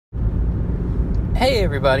Hey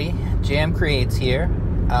everybody, Jam Creates here.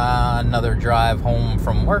 Another drive home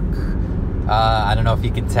from work. I don't know if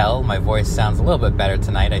you can tell, my voice sounds a little bit better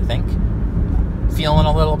tonight, I think. Feeling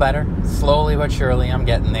a little better. Slowly but surely, I'm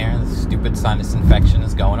getting there. The stupid sinus infection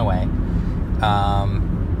is going away.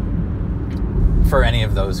 For any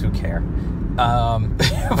of those who care.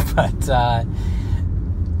 But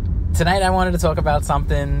tonight I wanted to talk about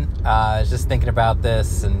something. I was just thinking about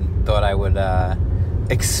this and thought I would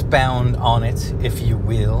expound on it, if you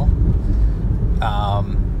will.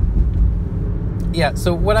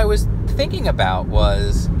 So what I was thinking about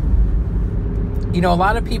was, a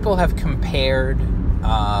lot of people have compared,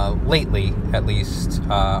 lately, at least,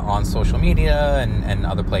 on social media and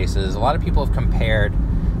other places, a lot of people have compared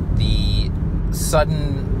the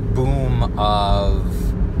sudden boom of,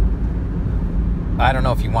 I don't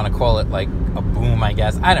know if you want to call it like a boom, I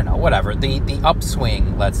guess, I don't know, whatever, the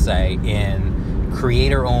upswing, let's say, in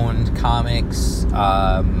creator-owned comics,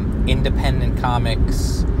 independent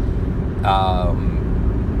comics,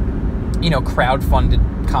 crowd-funded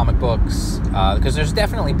comic books, because there's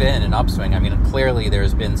definitely been an upswing. I mean, clearly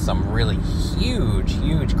there's been some really huge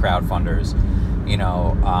crowdfunders,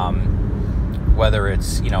 whether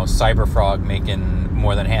it's, Cyberfrog making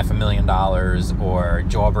more than $500,000 or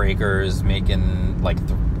Jawbreakers making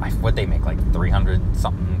what they make, like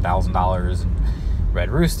 $300,000, and Red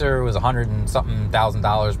Rooster was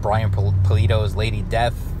 $100,000. Brian Pulido's Lady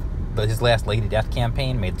Death, his last Lady Death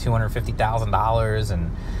campaign, made $250,000, and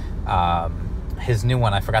his new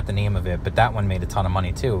one, I forgot the name of it, but that one made a ton of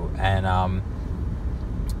money too. And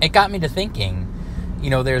it got me to thinking,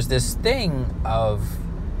 there's this thing of,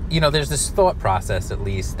 there's this thought process, at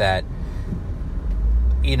least, that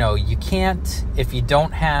you can't, if you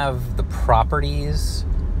don't have the properties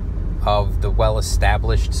of the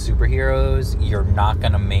well-established superheroes, you're not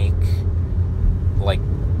going to make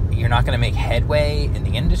headway in the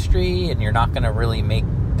industry, and you're not going to really make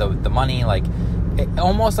the money.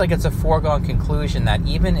 Almost like it's a foregone conclusion that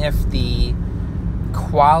even if the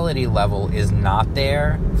quality level is not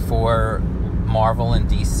there for Marvel and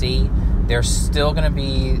DC, they're still going to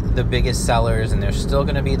be the biggest sellers, and they're still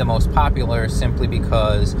going to be the most popular, simply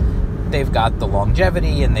because they've got the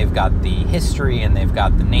longevity, and they've got the history, and they've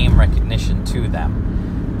got the name recognition to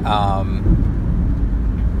them.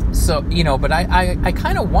 But I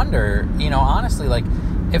kind of wonder, honestly,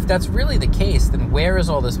 if that's really the case, then where is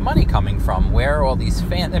all this money coming from? Where are all these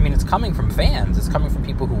fans? I mean, it's coming from fans. It's coming from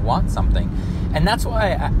people who want something. And that's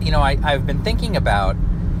why, I've been thinking about,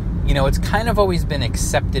 it's kind of always been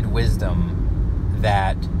accepted wisdom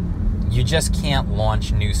that you just can't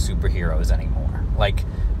launch new superheroes anymore.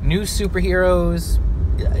 New superheroes,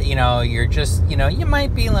 you're just, you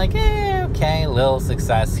might be like, okay, a little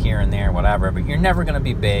success here and there, whatever, but you're never going to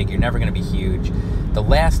be big, you're never going to be huge. The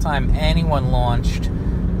last time anyone launched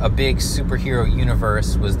a big superhero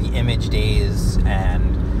universe was the Image days,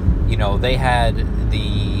 and, they had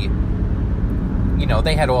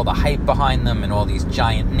they had all the hype behind them and all these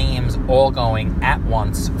giant names all going at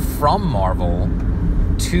once from Marvel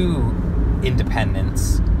to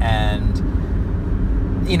independents, and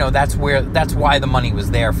that's why the money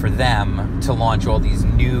was there for them to launch all these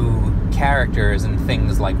new characters and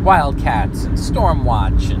things like Wildcats and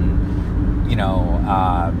Stormwatch and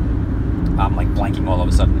I'm blanking all of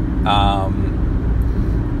a sudden,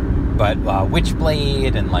 but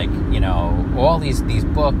Witchblade and all these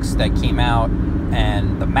books that came out,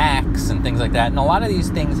 and the Max and things like that. And a lot of these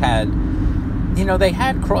things had, they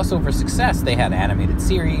had crossover success. They had animated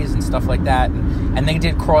series and stuff like that, and they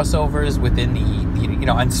did crossovers within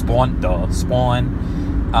and Spawn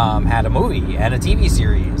had a movie and a TV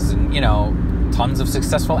series, and tons of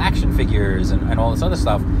successful action figures and all this other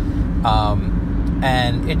stuff.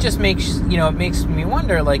 And it just makes it makes me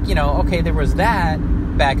wonder, okay, there was that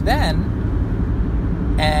back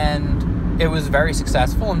then, and it was very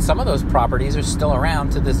successful, and some of those properties are still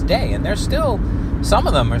around to this day, and some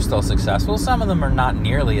of them are still successful, some of them are not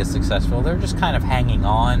nearly as successful. They're just kind of hanging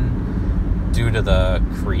on due to the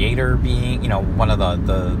creator being, one of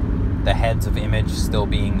the heads of Image still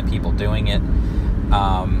being the people doing it.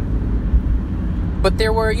 But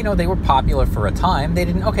there were, they were popular for a time. They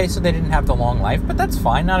didn't have the long life, but that's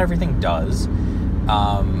fine. Not everything does.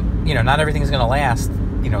 Not everything's going to last,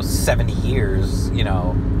 70 years,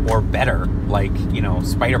 or better,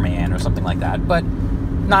 Spider-Man or something like that. But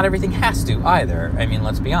not everything has to either. I mean,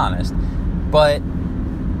 let's be honest. But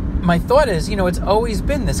my thought is, it's always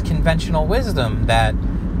been this conventional wisdom that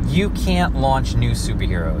you can't launch new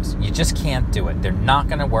superheroes. You just can't do it. They're not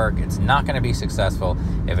going to work. It's not going to be successful.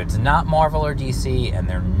 If it's not Marvel or DC, and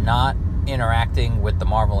they're not interacting with the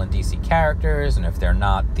Marvel and DC characters, and if they're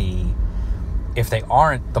not the if they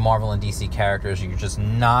aren't the Marvel and DC characters, you're just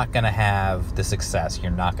not going to have the success.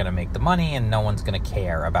 You're not going to make the money, and no one's going to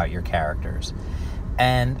care about your characters.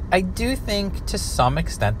 And I do think to some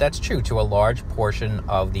extent that's true to a large portion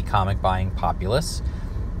of the comic buying populace.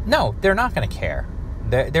 No, they're not going to care.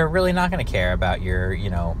 They're really not going to care about your,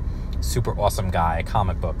 super awesome guy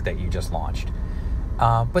comic book that you just launched.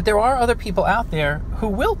 But there are other people out there who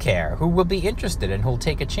will care, who will be interested, and who'll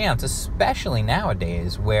take a chance, especially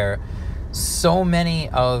nowadays where so many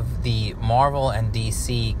of the Marvel and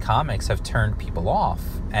DC comics have turned people off,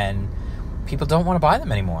 and people don't want to buy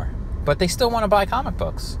them anymore, but they still want to buy comic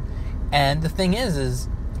books. And the thing is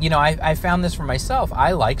I found this for myself.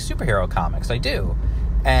 I like superhero comics. I do.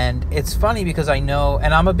 And it's funny because I know,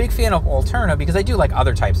 and I'm a big fan of Alterna because I do like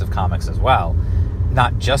other types of comics as well.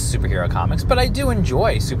 Not just superhero comics, but I do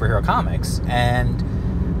enjoy superhero comics.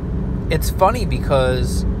 And it's funny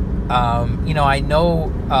because, I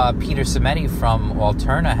know Peter Simeti from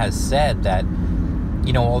Alterna has said that,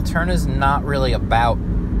 Alterna's not really about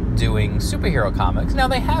doing superhero comics. Now,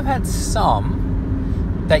 they have had some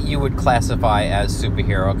that you would classify as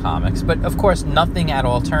superhero comics, but of course, nothing at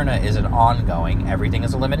Alterna is an ongoing. Everything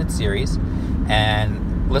is a limited series.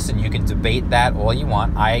 And listen, you can debate that all you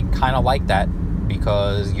want. I kind of like that,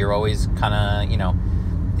 because you're always kind of,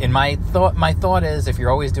 in my thought is, if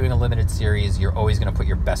you're always doing a limited series, you're always going to put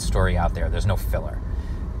your best story out there. There's no filler.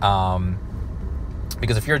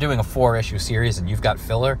 Because if you're doing a 4-issue series and you've got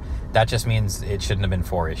filler, that just means it shouldn't have been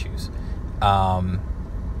 4 issues.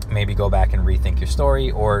 Maybe go back and rethink your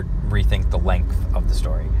story, or rethink the length of the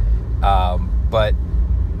story. But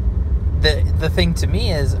the thing to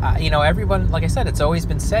me is, everyone, like I said, it's always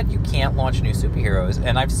been said you can't launch new superheroes.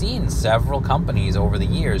 And I've seen several companies over the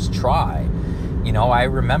years try. I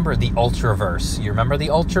remember the Ultraverse. You remember the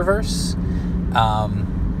Ultraverse?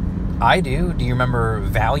 I do. Do you remember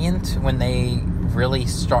Valiant when they really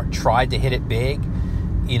tried to hit it big?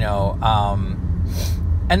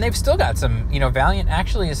 And they've still got some, Valiant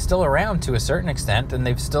actually is still around to a certain extent, and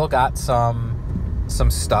they've still got some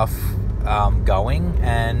stuff going,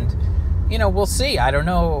 and we'll see. I don't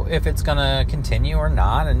know if it's gonna continue or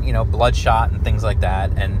not, and Bloodshot and things like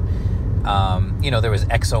that, and there was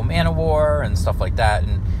Exo Manowar and stuff like that,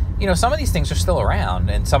 and some of these things are still around,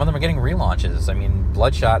 and some of them are getting relaunches. I mean,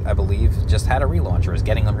 Bloodshot, I believe, just had a relaunch, or is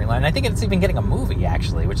getting a relaunch, and I think it's even getting a movie,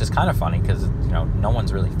 actually, which is kind of funny, because no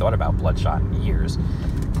one's really thought about Bloodshot in years.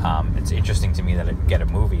 It's interesting to me that it get a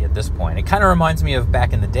movie at this point. It kind of reminds me of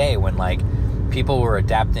back in the day when, people were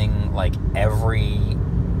adapting, every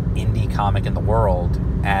indie comic in the world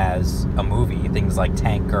as a movie. Things like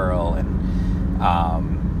Tank Girl and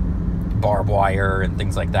Barbed Wire and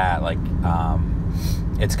things like that.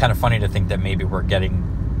 It's kind of funny to think that maybe we're getting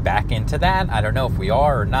back into that. I don't know if we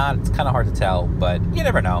are or not. It's kind of hard to tell, but you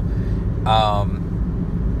never know.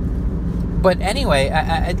 But anyway,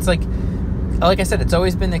 it's like I said, it's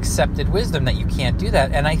always been accepted wisdom that you can't do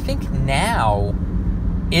that. And I think now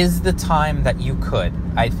is the time that you could.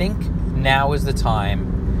 I think now is the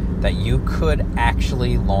time that you could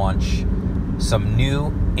actually launch some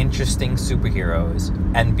new, interesting superheroes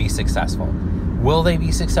and be successful. Will they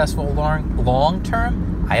be successful long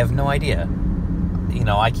term? I have no idea.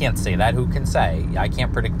 I can't say that. Who can say? I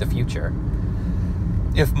can't predict the future.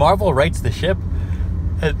 If Marvel rights the ship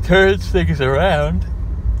and turns things around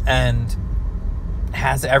and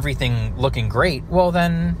has everything looking great, well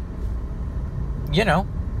then,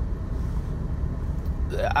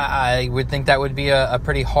 I would think that would be a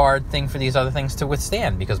pretty hard thing for these other things to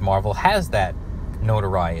withstand, because Marvel has that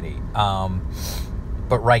notoriety.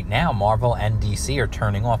 But right now, Marvel and DC are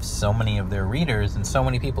turning off so many of their readers, and so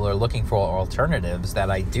many people are looking for alternatives,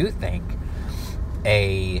 that I do think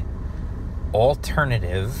a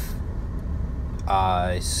alternative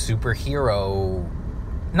superhero,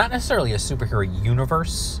 not necessarily a superhero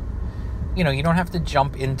universe. You don't have to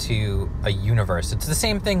jump into a universe. It's the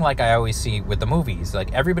same thing like I always see with the movies.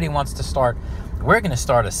 Everybody wants to we're going to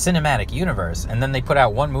start a cinematic universe, and then they put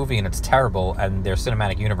out one movie and it's terrible, and their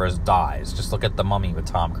cinematic universe dies. Just look at The Mummy with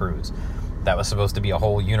Tom Cruise. That was supposed to be a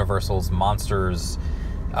whole Universal's Monsters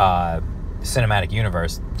cinematic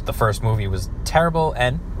universe. The first movie was terrible,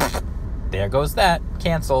 and there goes that.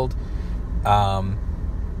 Canceled.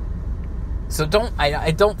 So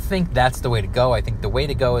I don't think that's the way to go. I think the way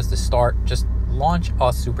to go is to just launch a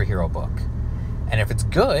superhero book. And if it's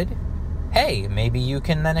good, hey, maybe you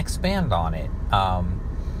can then expand on it.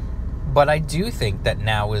 But I do think that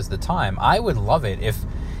now is the time. I would love it if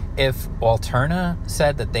Alterna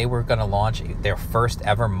said that they were going to launch their first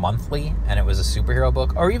ever monthly and it was a superhero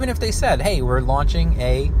book, or even if they said, hey, we're launching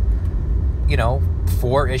a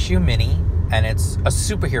 4-issue mini and it's a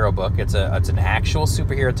superhero book. It's an actual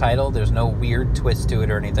superhero title. There's no weird twist to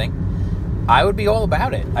it or anything. I would be all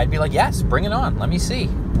about it. I'd be like, yes, bring it on. Let me see.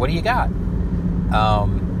 What do you got?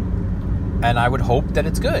 And I would hope that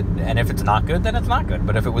it's good. And if it's not good, then it's not good.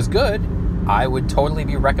 But if it was good, I would totally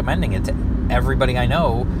be recommending it to everybody I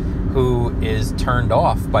know who is turned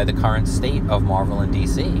off by the current state of Marvel and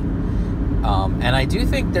DC. And I do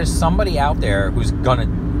think there's somebody out there who's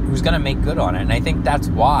gonna make good on it. And I think that's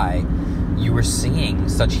why you were seeing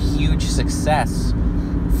such huge success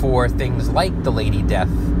for things like the Lady Death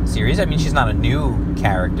series. I mean, she's not a new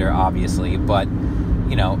character, obviously, but,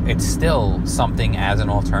 you know, it's still something as an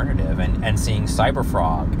alternative. And seeing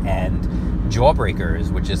Cyberfrog and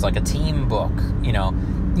Jawbreakers, which is like a team book, you know,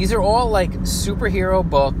 these are all like superhero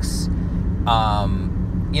books.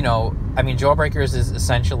 You know, I mean, Jawbreakers is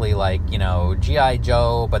essentially like, you know, G.I.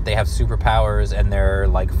 Joe, but they have superpowers and they're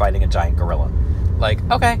like fighting a giant gorilla. Like,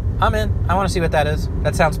 okay, I'm in. I want to see what that is.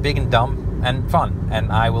 That sounds big and dumb and fun,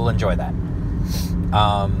 and I will enjoy that.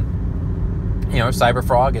 You know,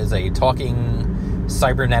 Cyberfrog is a talking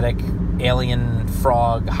cybernetic alien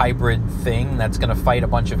frog hybrid thing that's going to fight a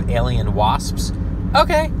bunch of alien wasps.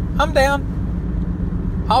 Okay, I'm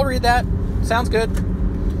down. I'll read that. Sounds good.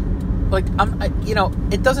 Like, you know,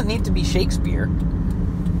 it doesn't need to be Shakespeare.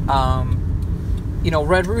 You know,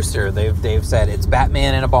 Red Rooster, they've said it's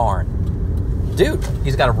Batman in a barn. Dude,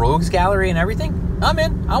 he's got a rogues gallery and everything. I'm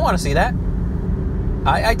in. I want to see that.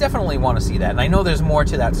 I definitely want to see that. And I know there's more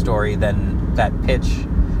to that story than that pitch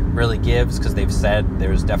really gives, because they've said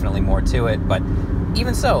there's definitely more to it. But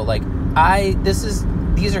even so, like,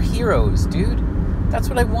 these are heroes, dude. That's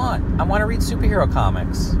what I want. I want to read superhero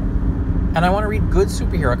comics. And I want to read good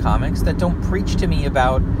superhero comics that don't preach to me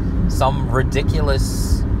about some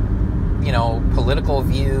ridiculous, you know, political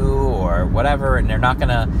view or whatever, and they're not going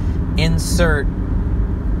to insert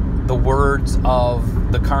the words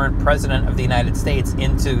of the current president of the United States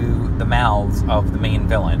into the mouths of the main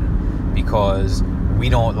villain because we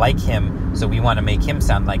don't like him, so we want to make him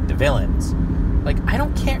sound like the villains. Like, I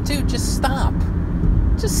don't care, dude. Just stop.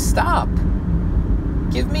 Just stop.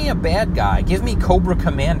 Give me a bad guy. Give me Cobra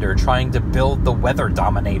Commander trying to build the Weather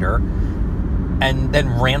Dominator and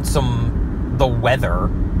then ransom the weather,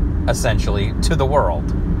 essentially, to the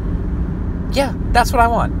world. Yeah, that's what I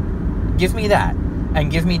want. Give me that.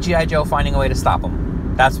 And give me G.I. Joe finding a way to stop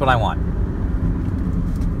him. That's what I want.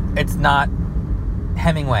 It's not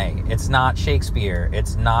Hemingway. It's not Shakespeare.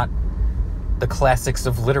 It's not the classics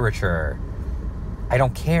of literature. I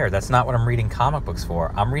don't care. That's not what I'm reading comic books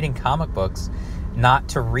for. I'm reading comic books not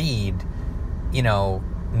to read, you know,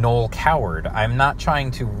 Noel Coward. I'm not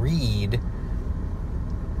trying to read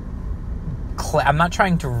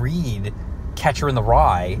Catcher in the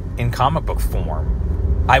Rye in comic book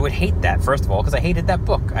form. I would hate that, first of all, because I hated that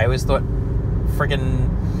book. I always thought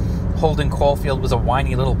friggin' Holden Caulfield was a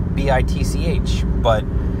whiny little bitch, but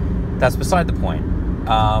that's beside the point.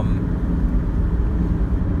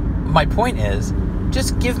 My point is,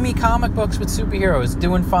 just give me comic books with superheroes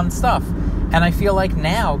doing fun stuff. And I feel like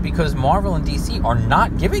now, because Marvel and DC are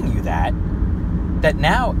not giving you that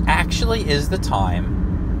now actually is the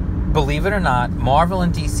time, believe it or not, Marvel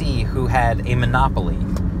and DC, who had a monopoly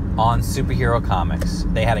on superhero comics.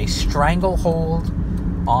 They had a stranglehold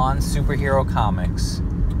on superhero comics,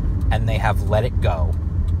 and they have let it go.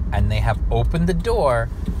 And they have opened the door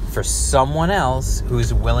for someone else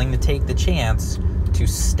who's willing to take the chance to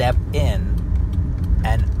step in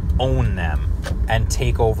and own them and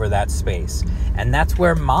take over that space. And that's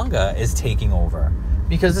where manga is taking over,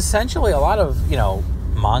 because essentially a lot of, you know,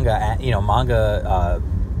 manga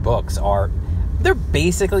books they're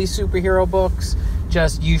basically superhero books,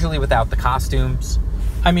 just usually without the costumes.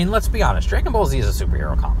 I mean, let's be honest, Dragon Ball Z is a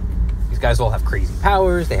superhero comic. These guys all have crazy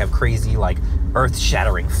powers. They have crazy, like,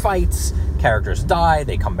 earth-shattering fights. Characters die.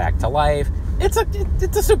 They come back to life. It's a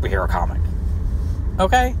superhero comic.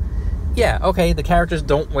 Okay? Yeah, okay, the characters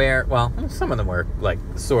don't wear, well, some of them wear, like,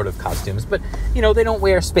 sort of costumes, but, you know, they don't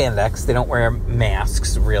wear spandex. They don't wear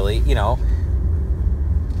masks, really, you know.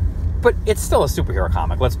 But it's still a superhero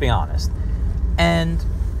comic, let's be honest. And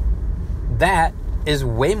that is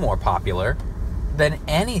way more popular than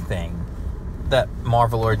anything that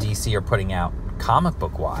Marvel or DC are putting out comic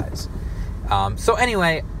book wise. So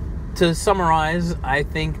anyway, to summarize, I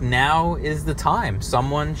think now is the time.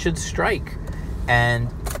 Someone should strike.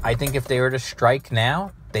 And I think if they were to strike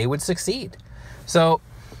now, they would succeed. So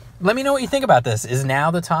let me know what you think about this. Is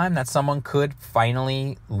now the time that someone could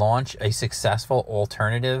finally launch a successful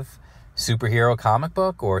alternative superhero comic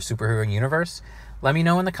book or superhero universe? Let me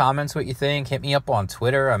know in the comments what you think. Hit me up on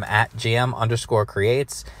Twitter. I'm at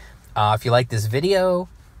jam_creates. If you like this video,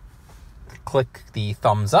 click the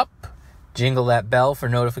thumbs up, jingle that bell for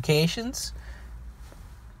notifications,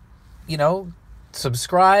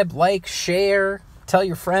 subscribe, like, share, tell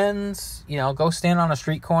your friends, go stand on a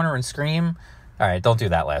street corner and scream. All right, don't do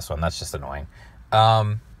that last one. That's just annoying.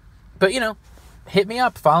 But, hit me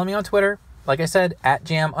up. Follow me on Twitter. Like I said,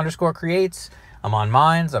 @jam_creates. I'm on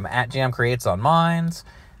Minds. I'm @jamcreates on Minds.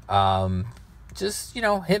 Just,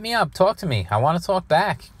 hit me up. Talk to me. I want to talk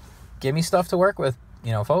back. Give me stuff to work with.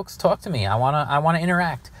 Folks, talk to me. I want to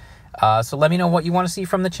interact. So let me know what you want to see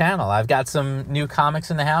from the channel. I've got some new comics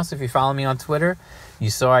in the house. If you follow me on Twitter, you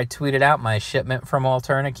saw I tweeted out my shipment from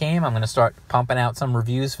Alterna came. I'm going to start pumping out some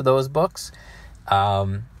reviews for those books.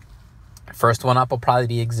 First one up will probably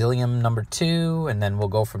be Exilium #2, and then we'll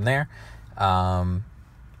go from there.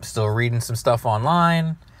 Still reading some stuff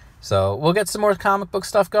online. So we'll get some more comic book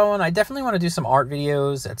stuff going. I definitely want to do some art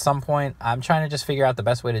videos at some point. I'm trying to just figure out the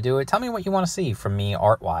best way to do it. Tell me what you want to see from me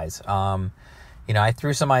art-wise. I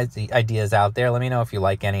threw some ideas out there. Let me know if you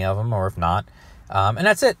like any of them or if not. And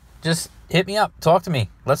that's it. Just hit me up. Talk to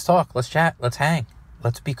me. Let's talk. Let's chat. Let's hang.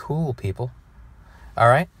 Let's be cool, people. All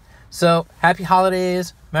right? So, happy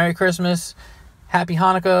holidays. Merry Christmas. Happy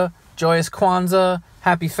Hanukkah. Joyous Kwanzaa.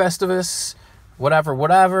 Happy Festivus.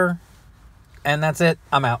 Whatever. And that's it.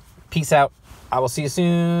 I'm out. Peace out. I will see you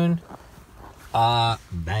soon.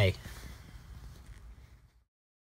 Bye.